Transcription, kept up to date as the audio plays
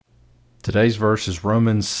Today's verse is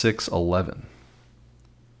Romans 6:11.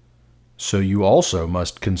 So you also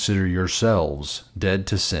must consider yourselves dead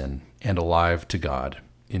to sin and alive to God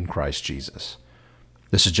in Christ Jesus.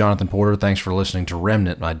 This is Jonathan Porter. Thanks for listening to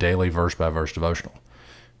Remnant, my daily verse-by-verse devotional.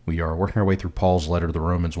 We are working our way through Paul's letter to the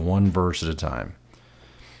Romans, one verse at a time.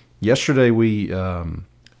 Yesterday we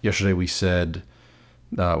said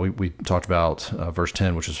we talked about verse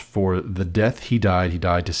 10, which is, for the death he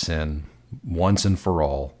died to sin once and for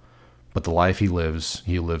all, but the life he lives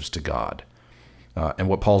to God. And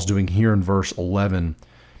what Paul's doing here in verse 11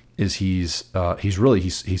 is he's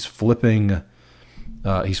flipping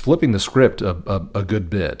the script a good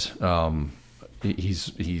bit.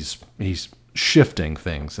 He's shifting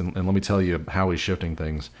things, and let me tell you how he's shifting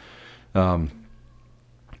things.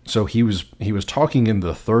 So he was talking in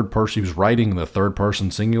the third person. He was writing in the third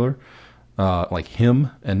person singular, like him,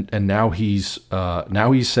 and now he's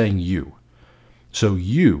saying you. So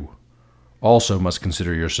you also must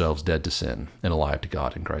consider yourselves dead to sin and alive to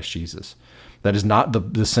God in Christ Jesus. That is not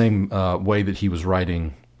the same way that he was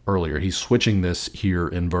writing earlier. He's switching this here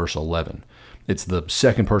in verse 11. It's the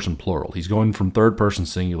second person plural. He's going from third person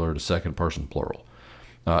singular to second person plural.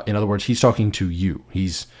 In other words, he's talking to you.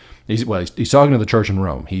 He's talking to the church in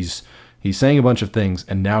Rome. He's saying a bunch of things,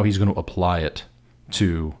 and now he's going to apply it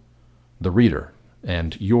to the reader,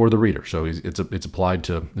 and you're the reader. So it's applied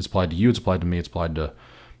to you. It's applied to me. It's applied to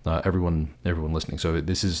everyone listening. So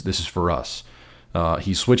this is for us.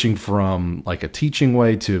 He's switching from like a teaching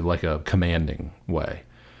way to like a commanding way.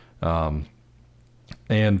 And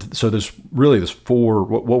so there's four,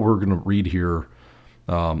 what we're going to read here.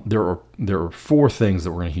 There are four things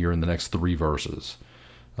that we're going to hear in the next three verses.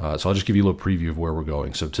 So I'll just give you a little preview of where we're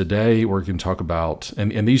going. So today we're going to talk about,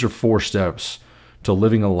 and these are four steps to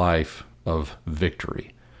living a life of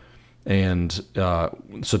victory. And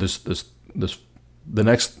so the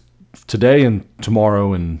next, today and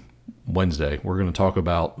tomorrow and Wednesday, we're going to talk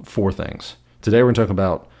about four things. Today we're going to talk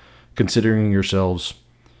about considering yourselves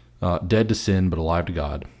dead to sin but alive to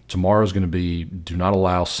God. Tomorrow is going to be, do not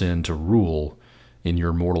allow sin to rule in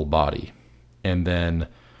your mortal body. And then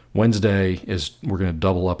Wednesday is, we're going to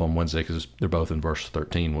double up on Wednesday because they're both in verse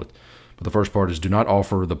 13. But the first part is, do not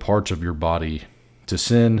offer the parts of your body to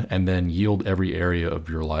sin, and then yield every area of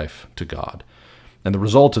your life to God. And the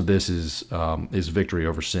result of this is victory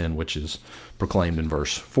over sin, which is proclaimed in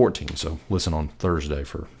verse 14. So listen on Thursday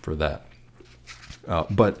for that.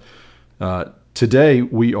 But today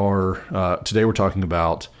we're talking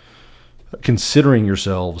about considering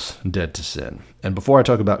yourselves dead to sin. And before I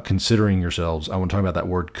talk about considering yourselves, I want to talk about that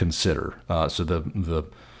word consider. So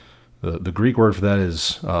the Greek word for that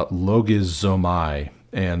is logizomai,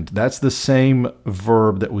 and that's the same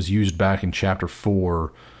verb that was used back in chapter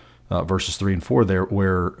 4, verses 3 and 4 there,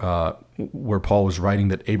 where Paul was writing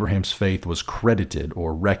that Abraham's faith was credited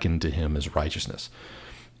or reckoned to him as righteousness.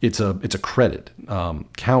 It's a credit.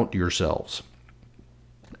 Count yourselves.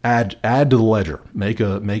 Add to the ledger. Make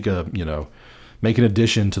an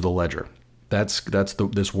addition to the ledger. That's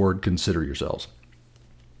this word, consider yourselves.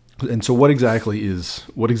 And so what exactly is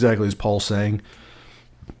Paul saying?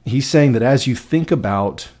 He's saying that as you think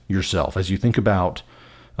about yourself, as you think about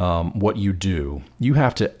what you do, you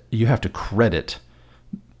have to credit.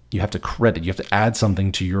 You have to add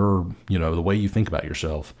something to your, the way you think about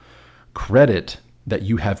yourself. Credit that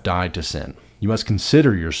you have died to sin. You must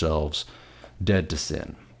consider yourselves dead to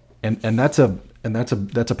sin. And that's a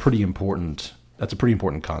pretty important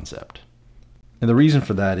concept. And the reason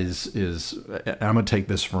for that is I'm going to take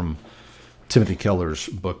this from Timothy Keller's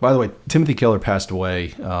book. By the way, Timothy Keller passed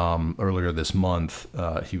away earlier this month.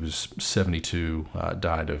 He was 72,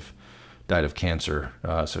 died of cancer.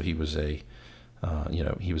 So he was a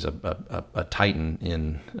titan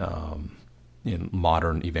in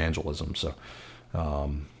modern evangelism. So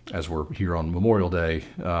as we're here on Memorial Day,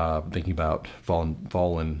 thinking about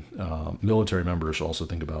fallen military members, also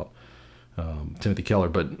think about Timothy Keller.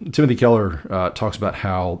 But Timothy Keller talks about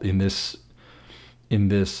how in this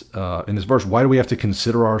verse, why do we have to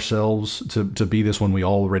consider ourselves to be this when we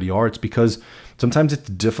already are? It's because sometimes it's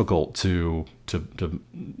difficult to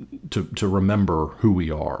remember who we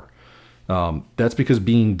are. That's because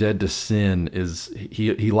being dead to sin is,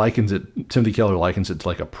 Timothy Keller likens it to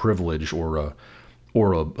like a privilege or a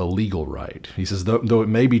legal right. He says, though it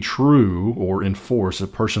may be true or in force, a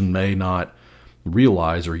person may not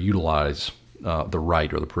realize or utilize the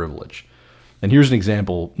right or the privilege. And here's an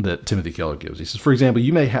example that Timothy Keller gives. He says, for example,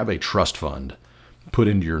 you may have a trust fund put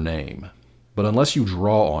into your name, but unless you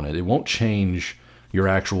draw on it, it won't change your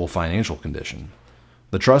actual financial condition.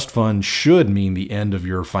 The trust fund should mean the end of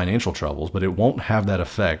your financial troubles, but it won't have that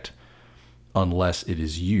effect unless it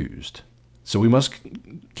is used. So we must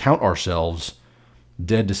count ourselves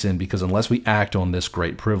dead to sin, because unless we act on this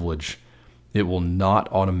great privilege, it will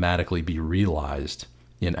not automatically be realized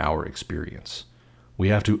in our experience. We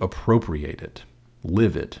have to appropriate it,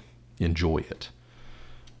 live it, enjoy it.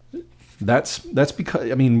 That's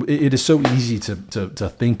because, I mean, it is so easy to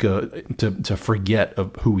think to forget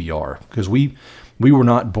of who we are, because we were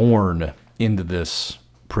not born into this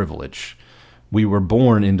privilege. We were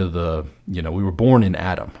born into we were born in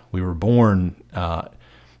Adam. We were born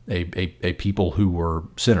a people who were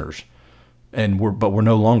sinners, but we're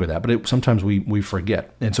no longer that. But sometimes we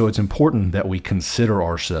forget, and so it's important that we consider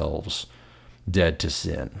ourselves dead to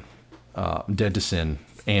sin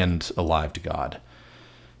and alive to God.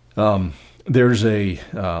 There's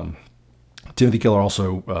Timothy Keller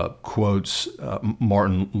also quotes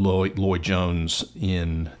Martin Lloyd Jones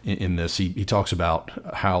in this. He talks about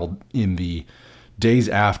how in the days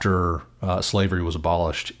after slavery was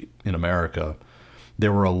abolished in America,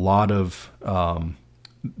 there were a lot of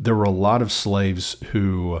slaves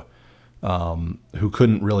who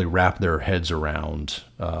couldn't really wrap their heads around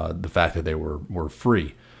the fact that they were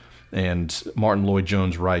free. And Martin Lloyd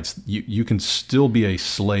Jones writes, you can still be a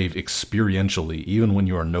slave experientially, even when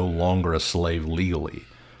you are no longer a slave legally.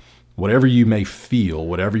 Whatever you may feel,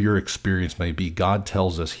 whatever your experience may be, God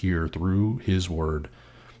tells us here through his word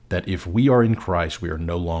that if we are in Christ, we are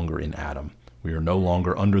no longer in Adam. We are no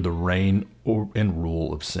longer under the reign and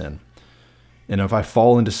rule of sin. And if I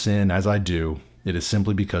fall into sin as I do, it is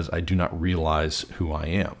simply because I do not realize who I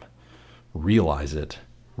am. Realize it,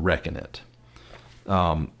 reckon it.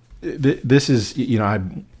 This is, I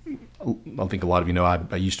think a lot of you know,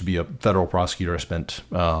 I used to be a federal prosecutor. I spent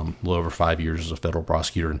a little over 5 years as a federal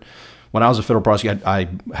prosecutor. And when I was a federal prosecutor, I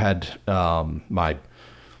had my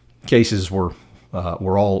cases were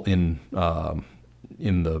all in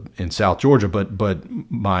South Georgia, but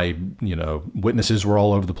my witnesses were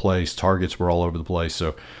all over the place, targets were all over the place.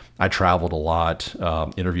 So I traveled a lot,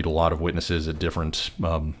 interviewed a lot of witnesses at different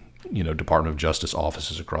Department of Justice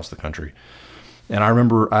offices across the country. And I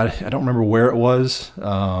remember, I don't remember where it was,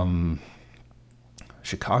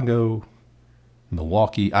 Chicago,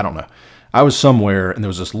 Milwaukee, I don't know. I was somewhere, and there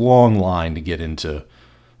was this long line to get into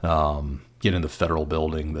the federal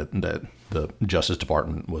building that the Justice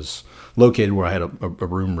Department was located, where I had a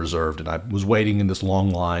room reserved, and I was waiting in this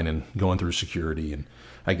long line and going through security, and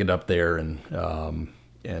I get up there, and I'm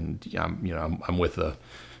with the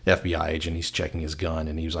FBI agent. He's checking his gun,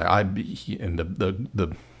 and he was like,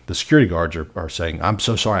 the security guards are saying, "I'm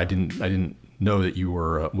so sorry, I didn't know that you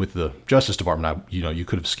were with the Justice Department. You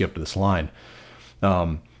could have skipped this line."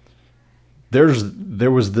 There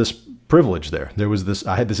was this privilege there.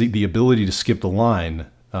 I had the ability to skip the line,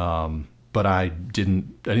 but I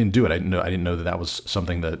didn't do it. I didn't know that was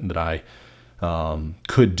something that I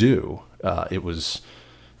could do. It was,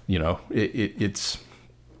 it's.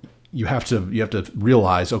 You have to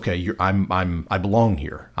realize, okay, I belong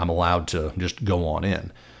here. I'm allowed to just go on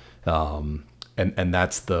in, and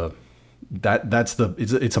it's a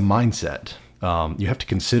mindset. You have to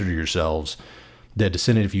consider yourselves dead to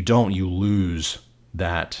sin, and if you don't, you lose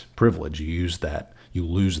that privilege. You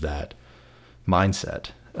lose that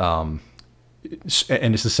mindset. And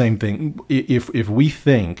it's the same thing. If we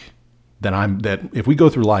think that if we go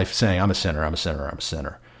through life saying I'm a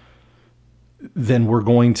sinner, then we're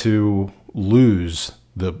going to lose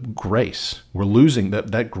the grace. We're losing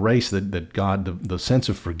that grace that God, the sense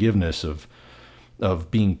of forgiveness,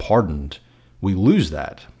 of being pardoned. We lose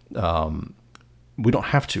that. We don't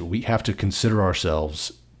have to. We have to consider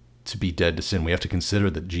ourselves to be dead to sin. We have to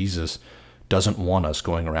consider that Jesus doesn't want us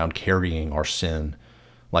going around carrying our sin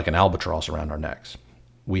like an albatross around our necks.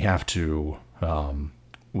 We have to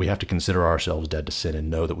consider ourselves dead to sin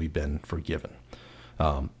and know that we've been forgiven.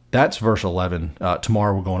 That's verse 11.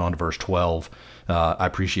 Tomorrow we're going on to verse 12. I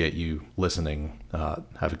appreciate you listening.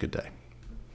 Have a good day.